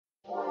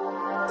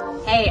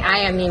Hey, I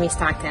am Mimi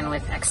Stockton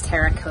with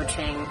XTERRA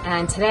Coaching,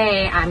 and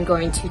today I'm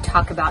going to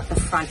talk about the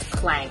front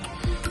plank.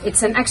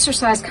 It's an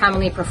exercise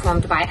commonly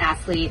performed by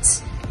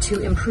athletes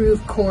to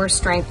improve core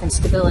strength and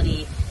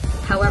stability.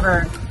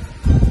 However,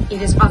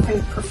 it is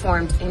often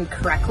performed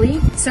incorrectly.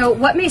 So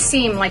what may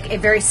seem like a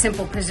very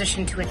simple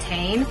position to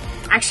attain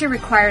actually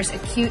requires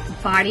acute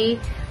body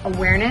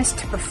awareness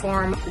to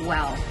perform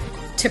well.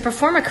 To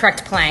perform a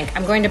correct plank,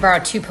 I'm going to borrow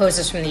two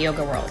poses from the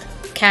yoga world,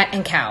 cat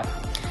and cow.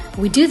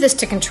 We do this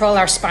to control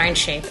our spine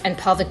shape and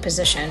pelvic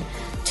position,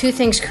 two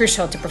things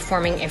crucial to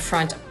performing a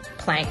front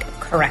plank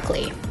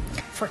correctly.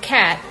 For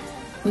cat,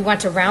 we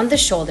want to round the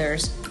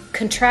shoulders,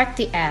 contract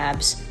the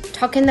abs,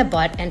 tuck in the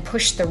butt, and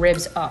push the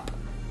ribs up.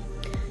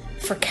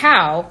 For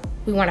cow,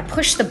 we want to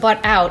push the butt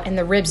out and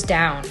the ribs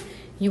down.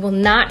 You will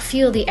not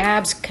feel the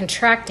abs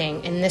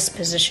contracting in this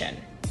position.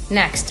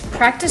 Next,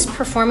 practice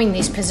performing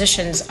these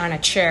positions on a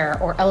chair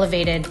or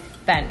elevated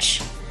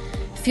bench.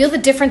 Feel the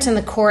difference in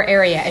the core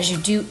area as you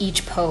do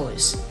each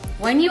pose.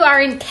 When you are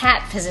in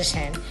cat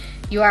position,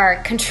 you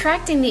are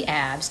contracting the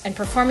abs and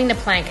performing the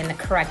plank in the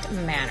correct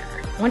manner.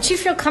 Once you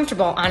feel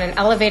comfortable on an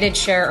elevated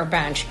chair or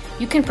bench,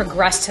 you can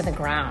progress to the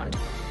ground.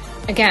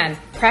 Again,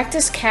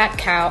 practice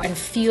cat-cow and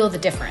feel the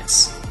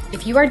difference.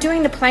 If you are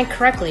doing the plank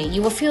correctly,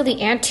 you will feel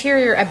the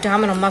anterior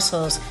abdominal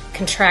muscles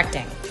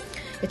contracting.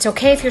 It's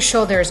okay if your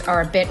shoulders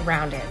are a bit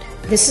rounded.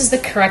 This is the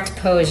correct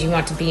pose you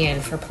want to be in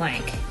for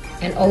plank.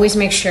 And always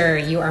make sure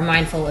you are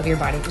mindful of your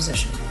body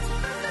position.